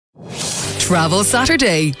Travel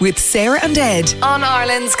Saturday with Sarah and Ed on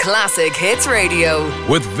Ireland's Classic Hits Radio.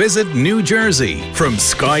 With Visit New Jersey. From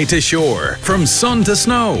sky to shore, from sun to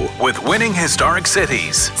snow, with winning historic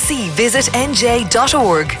cities. See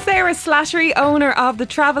visitnj.org. Sarah Slattery, owner of the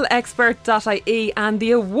TravelExpert.ie and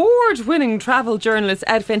the award-winning travel journalist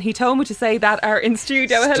Ed Finn. He told me to say that are in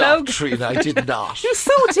studio. Stop, Hello. Trina, I did not. You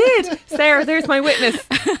so did. Sarah, there's my witness.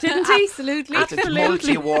 Didn't he? Absolutely. It's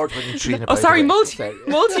multi-award winning, Trina. Oh, sorry, multi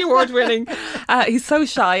multi-award winning. He's so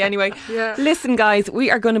shy anyway. Yeah. Listen, guys, we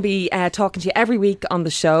are going to be talking to you every week on the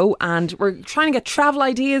show, and we're trying to get travel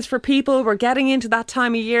ideas for people. We're getting into that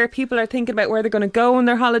time of year. People are thinking about where they're going to go on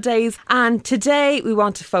their holidays. And today we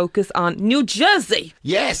want to focus on New Jersey.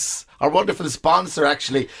 Yes. Our wonderful sponsor,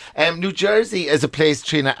 actually. New Jersey is a place,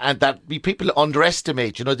 Trina, and that people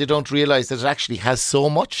underestimate. You know, they don't realise that it actually has so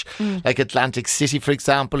much. Like Atlantic City, for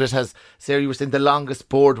example, it has, Sarah, you were saying, the longest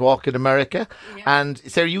boardwalk in America. Yeah. And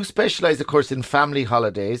Sarah, you specialise, of course, in family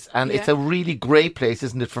holidays, and it's a really great place,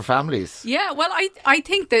 isn't it, for families? Yeah, well, I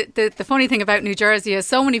think that the funny thing about New Jersey is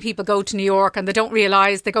so many people go to New York and they don't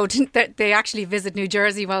realise that they actually visit New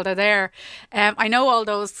Jersey while they're there. I know all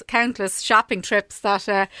those countless shopping trips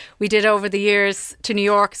that we did over the years to New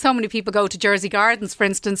York. So many people go to Jersey Gardens, for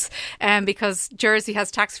instance, because Jersey has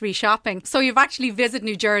tax-free shopping. So you've actually visited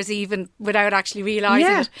New Jersey even without actually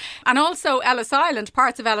realising it. And also Ellis Island,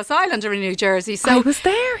 parts of Ellis Island are in New Jersey. So I was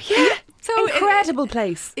there, yeah. So incredible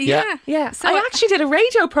place. Yeah. So I actually did a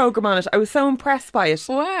radio programme on it. I was so impressed by it.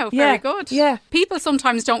 Wow, very good. Yeah. People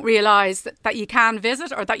sometimes don't realise that you can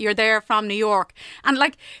visit or that you're there from New York. And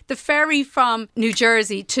like the ferry from New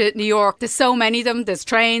Jersey to New York, there's so many of them. There's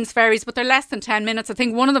trains, ferries, but they're less than 10 minutes. I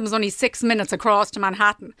think one of them is only 6 minutes across to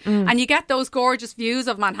Manhattan. And you get those gorgeous views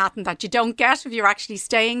of Manhattan that you don't get if you're actually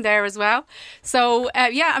staying there as well. So,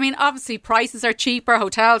 I mean, obviously prices are cheaper,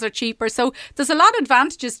 hotels are cheaper. So there's a lot of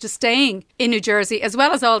advantages to staying in New Jersey, as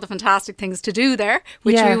well as all the fantastic things to do there,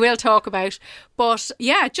 which we will talk about. But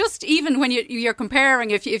yeah, just even when you're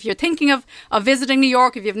comparing, if you're thinking of visiting New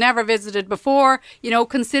York, if you've never visited before,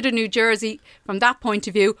 consider New Jersey from that point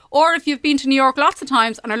of view. Or if you've been to New York lots of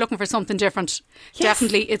times and are looking for something different,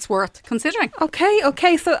 definitely it's worth considering.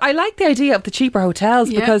 Okay. So I like the idea of the cheaper hotels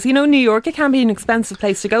because, New York, it can be an expensive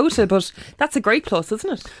place to go to, but that's a great plus,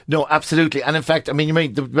 isn't it? No, absolutely. And in fact, I mean,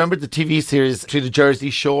 remember the TV series to the Jersey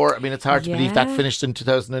Shore? I mean, it's hard to believe that finished in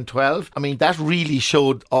 2012. I mean, that really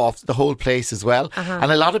showed off the whole place as well.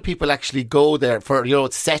 And a lot of people actually go there for,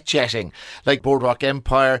 set jetting, like Boardwalk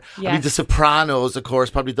Empire. Yes. I mean, The Sopranos, of course,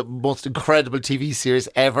 probably the most incredible TV series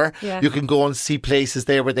ever. Yeah. You can go and see places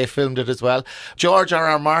there where they filmed it as well. George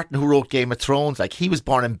R.R. Martin, who wrote Game of Thrones, like he was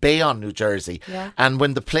born in Bayonne, New Jersey. Yeah. And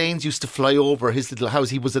when the planes used to fly over his little house,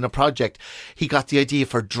 he was in a project. He got the idea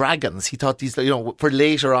for dragons. He thought these, for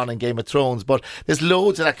later on in Game of Thrones. But there's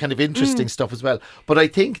loads of that kind of interesting stuff as well. But I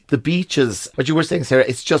think the beaches, what you were saying, Sarah,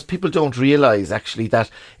 it's just people don't realise actually that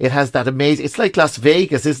it has that amazing, it's like Las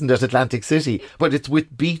Vegas, isn't it, Atlantic City, but it's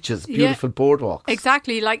with beaches, beautiful boardwalks.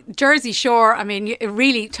 Exactly, like Jersey Shore. I mean, you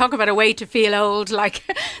really talk about a way to feel old, like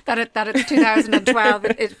that it's 2012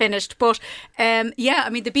 it finished. But I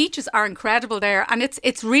mean, the beaches are incredible there, and it's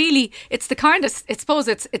the kind of, I suppose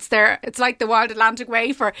it's there, it's like the Wild Atlantic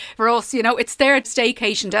Way for us, it's their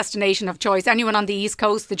staycation destination of choice. Anyone on the East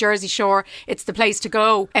Coast, the Jersey Shore, it's the place to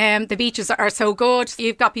go. The beaches are so good.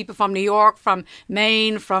 You've got people from New York, from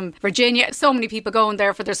Maine, from Virginia. So many people going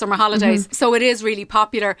there for their summer holidays. So it is really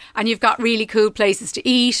popular, and you've got really cool places to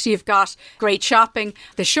eat. You've got great shopping.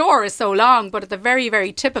 The shore is so long, but at the very,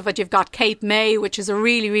 very tip of it, you've got Cape May, which is a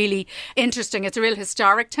really, really interesting. It's a real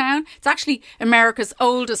historic town. It's actually America's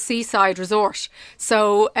oldest seaside resort.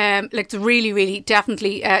 So, it's really, really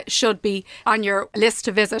definitely should be on your list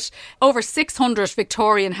to visit. Over 600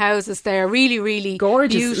 Victorian houses there. Really, really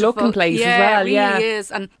gorgeous beautiful looking place as well. It really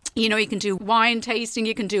is. And you can do wine tasting,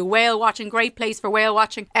 you can do whale watching, great place for whale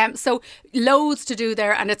watching. So loads to do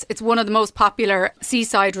there, and it's one of the most popular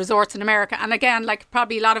seaside resorts in America. And again, like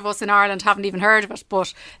probably a lot of us in Ireland haven't even heard of it,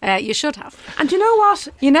 but you should have. And you know what?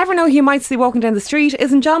 You never know who you might see walking down the street.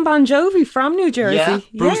 Isn't John Bon Jovi from New Jersey? Yeah,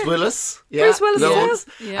 Bruce Willis. Yeah, Bruce Willis, loads.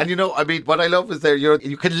 Yeah. And I mean, what I love is there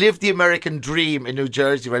you can live the American dream in New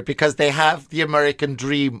Jersey, right? Because they have the American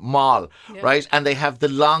Dream Mall, right? And they have the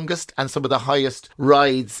longest and some of the highest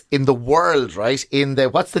rides in the world, right? In the,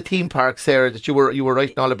 what's the theme park, Sarah, that you were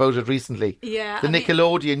writing all about it recently? Yeah. The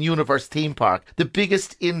Nickelodeon Universe theme park. The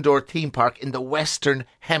biggest indoor theme park in the Western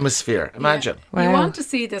Hemisphere. Imagine. Yeah. Wow. You want to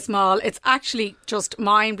see this mall. It's actually just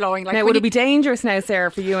mind-blowing. Like, now, would it be dangerous now,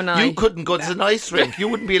 Sarah, for you and I? You couldn't go. There's an ice rink. You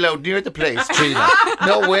wouldn't be allowed near the place, Trina.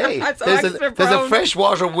 No way. There's a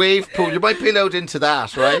freshwater wave pool. You might be allowed into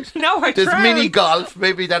that, right? No, I There's drowned. mini golf.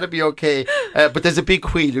 Maybe that'd be okay. But there's a big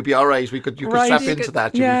wheel. You'd be all right. You could strap into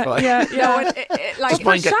that. You'd be fine. Yeah. No, like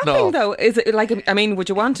for shopping though, is it like? I mean, would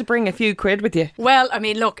you want to bring a few quid with you? Well, I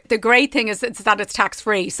mean, look, the great thing is that it's tax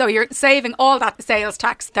free, so you're saving all that sales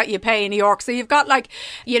tax that you pay in New York. So you've got like,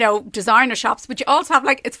 you know, designer shops, but you also have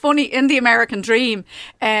like, it's funny, in the American dream,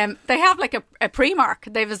 they have like a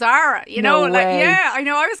Primark, they have a Zara, you know, No like way. yeah, I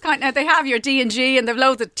know. I was kind of, they have your D&G and they've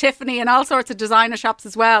loads of Tiffany and all sorts of designer shops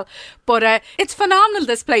as well. But it's phenomenal,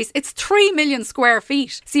 this place. It's 3 million square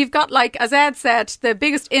feet. So you've got, like, as Ed said, the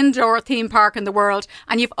biggest indoor theme park in the world,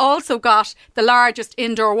 and you've also got the largest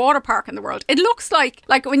indoor water park in the world. It looks like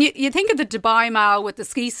when you think of the Dubai Mall with the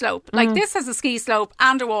ski slope, like this has a ski slope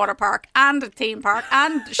and a water park and a theme park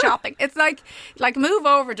and shopping. It's like move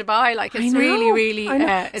over Dubai. Like, it's really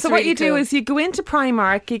it's so really what you do cool. is you go into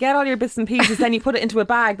Primark, you get all your bits and pieces, then you put it into a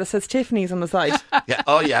bag that says Tiffany's on the side. Yeah.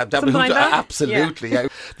 Oh, yeah. Something like that? Absolutely. Yeah.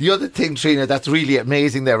 The other thing, Trina, that's really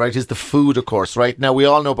amazing there, right, is the food, of course, right? Now, we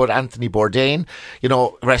all know about Anthony Bourdain, you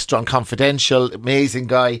know, Restaurant Confidential, amazing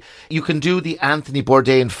guy. You can do the Anthony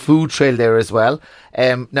Bourdain food trail there as well.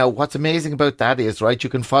 Now, what's amazing about that is, right, you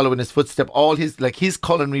can follow in his footstep. All his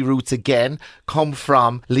culinary roots, again, come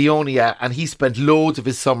from Leonia, and he spent loads of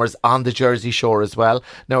his summers on the Jersey Shore as well.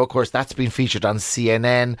 Now, of course, that's been featured on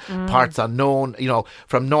CNN, Parts Unknown, you know,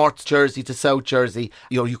 from North Jersey to South Jersey.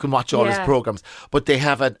 You know, you can watch all his programmes. But they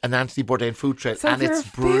have an Anthony Bourdain food trail, So and if you're it's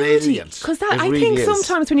a foodie, brilliant. Because It I really think is.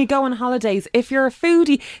 sometimes when you go on holidays, if you're a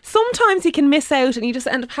foodie, sometimes you can miss out and you just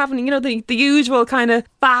end up having, you know, the usual kind of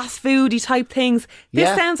fast foodie type things. This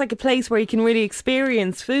Yeah. sounds like a place where you can really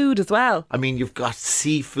experience food as well. I mean, you've got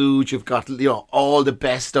seafood, you've got, you know, all the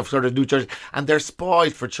best stuff sort of New Jersey, and they're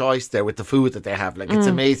spoiled for choice there with the food that they have. Like, it's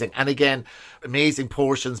amazing. And again, amazing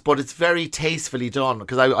portions, but it's very tastefully done,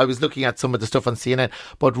 because I was looking at some of the stuff on CNN,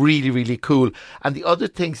 but really, really cool. And the other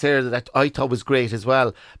things there that I thought was great as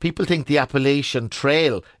well, people think the Appalachian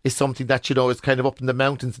Trail is something that, you know, is kind of up in the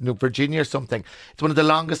mountains in New Virginia or something. It's one of the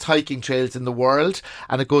longest hiking trails in the world,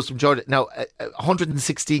 and it goes from Jordan. Now,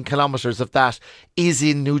 116 kilometres of that is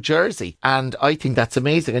in New Jersey, and I think that's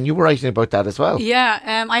amazing. And you were writing about that as well.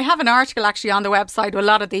 Yeah, I have an article actually on the website with a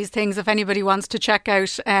lot of these things if anybody wants to check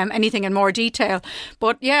out anything in more detail.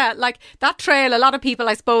 But yeah, like that trail, a lot of people,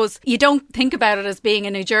 I suppose, you don't think about it as being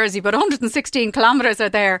in New Jersey, but 116 kilometres are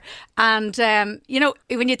there. And, you know,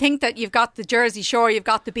 when you think that you've got the Jersey Shore, you've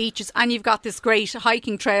got the beaches, and you've got this great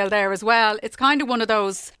hiking trail there as well, it's kind of one of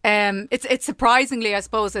those, it's surprisingly, I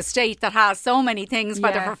suppose, a state that has so many things,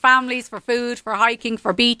 whether for families, for food, for hiking,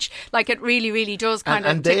 for beach. Like, it really, really does kind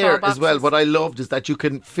of and tick all there boxes. as well, what I loved is that you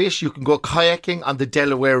can fish, you can go kayaking on the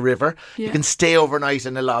Delaware River, you can stay overnight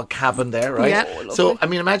in a log cabin there, right? Yeah. Oh, so I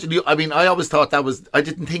mean, imagine I always thought that was, I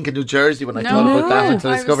didn't think of New Jersey when I thought about that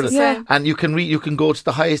until I discovered it. Yeah. And you can go to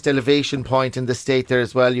the highest elevation point in the state there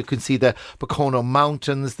as well. You can see the Pocono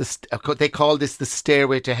Mountains. They call this the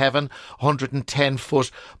Stairway to Heaven, 110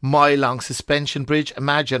 foot mile long suspension bridge.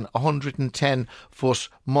 Imagine 110 foot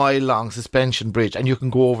mile long suspension bridge, and you can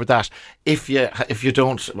go over that. If you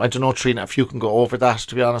don't, I don't know, Trina, if you can go over that,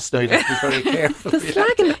 to be honest, now you have to be very careful. The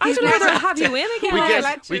slagging, I don't know whether to have you in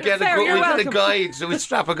again. We get Sarah, you're a welcome. guide, so we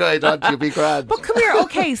strap a guide onto you, be grand. But come here,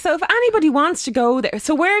 okay, so if anybody wants to go there,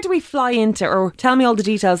 so where do we fly into, or tell me all the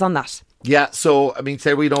details on that? Yeah, so I mean,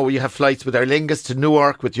 say we know you have flights with Aer Lingus to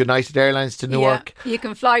Newark, with United Airlines to Newark. Yeah, you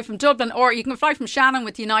can fly from Dublin, or you can fly from Shannon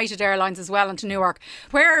with United Airlines as well into Newark.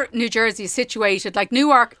 Where New Jersey is situated, like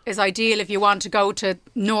Newark is ideal if you want to go to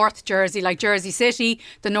North Jersey, like Jersey City,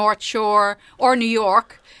 the North Shore, or New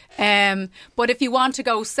York. But if you want to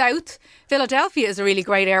go south, Philadelphia is a really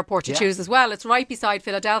great airport to choose as well. It's right beside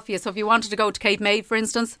Philadelphia. So if you wanted to go to Cape May, for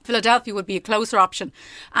instance, Philadelphia would be a closer option.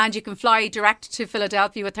 And you can fly direct to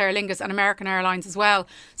Philadelphia with Aer Lingus and American Airlines as well.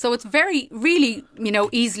 So it's very, really, you know,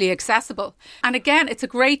 easily accessible. And again, it's a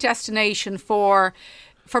great destination for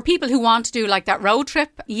people who want to do like that road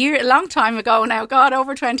trip. A long time ago now, God,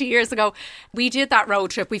 over 20 years ago, we did that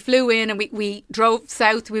road trip. We flew in and we drove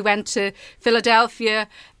south. We went to Philadelphia,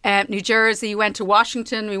 New Jersey, went to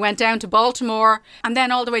Washington, we went down to Baltimore, and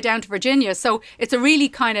then all the way down to Virginia. So it's a really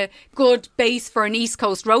kind of good base for an East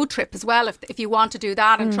Coast road trip as well, if you want to do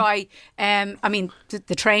that and try. I mean,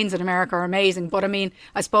 the trains in America are amazing, but I mean,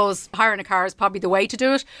 I suppose hiring a car is probably the way to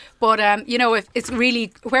do it. But, you know, if it's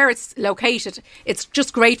really where it's located, it's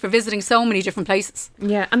just great for visiting so many different places.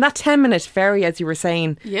 Yeah, and that 10-minute ferry, as you were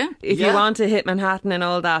saying. Yeah. If you want to hit Manhattan and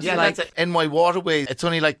all that. Yeah, like, that's it. NY Waterway, it's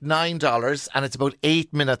only like $9, and it's about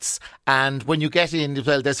 8 minutes minutes. And when you get in as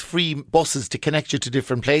well, there's free buses to connect you to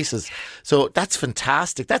different places. So that's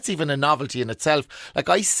fantastic. That's even a novelty in itself. Like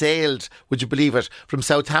I sailed, would you believe it, from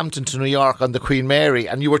Southampton to New York on the Queen Mary.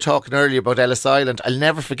 And you were talking earlier about Ellis Island. I'll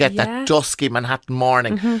never forget that dusky Manhattan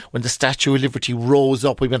morning when the Statue of Liberty rose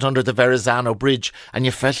up. We went under the Verrazano Bridge and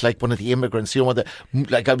you felt like one of the immigrants. You know,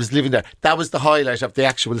 like I was living there. That was the highlight of the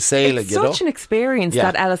actual sailing, it's such an experience,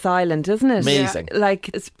 that Ellis Island, isn't it? Amazing. Like,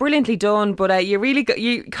 it's brilliantly done, but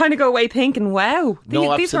you kind of go away thinking, wow,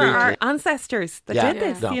 these were our ancestors that did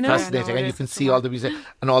this. You know? Fascinating. And you can see all the music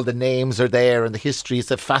and all the names are there and the history.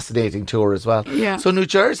 It's a fascinating tour as well. Yeah. So New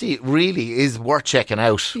Jersey really is worth checking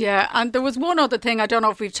out. Yeah, and there was one other thing, I don't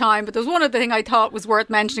know if we've time, but there was one other thing I thought was worth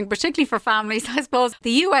mentioning, particularly for families, I suppose.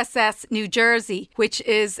 The USS New Jersey, which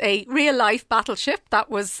is a real-life battleship that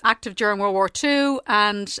was active during World War II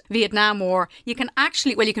and Vietnam War. You can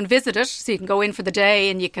actually, you can visit it, so you can go in for the day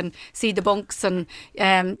and you can see the bunks and,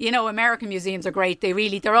 American museums are great.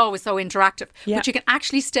 They're always so interactive. Yeah. But you can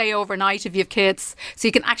actually stay overnight if you have kids. So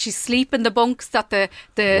you can actually sleep in the bunks that the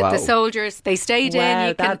soldiers, they stayed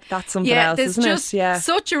in. That's something else, isn't it? Yeah.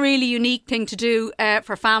 Such a really unique thing to do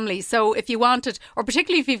for families. So if you wanted, or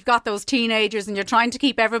particularly if you've got those teenagers and you're trying to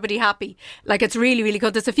keep everybody happy, like it's really, really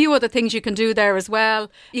good. There's a few other things you can do there as well.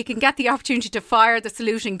 You can get the opportunity to fire the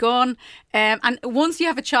saluting gun. And once you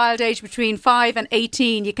have a child aged between 5 and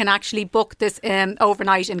 18, you can actually book this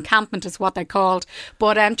overnight encampment is what they're called.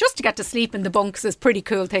 But just to get to sleep in the bunks is a pretty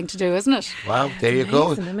cool thing to do, isn't it? Wow, there you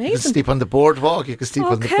go. You can sleep on the boardwalk, you can sleep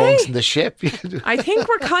on the bunks in the ship. I think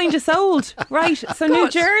we're kind of sold. Right, so New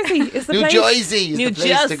Jersey is the place. New Jersey is the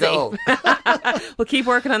place to go. We'll keep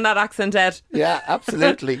working on that accent, Ed. Yeah,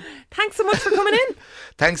 absolutely. Thanks so much for coming in.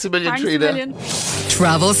 Thanks a million, Trina.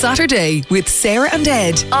 Travel Saturday with Sarah and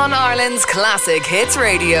Ed on Ireland's Classic Hits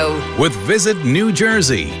Radio. With Visit New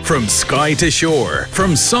Jersey. From sky to shore,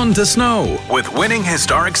 from sun to snow. With winning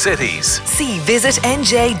historic cities. See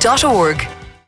visitnj.org.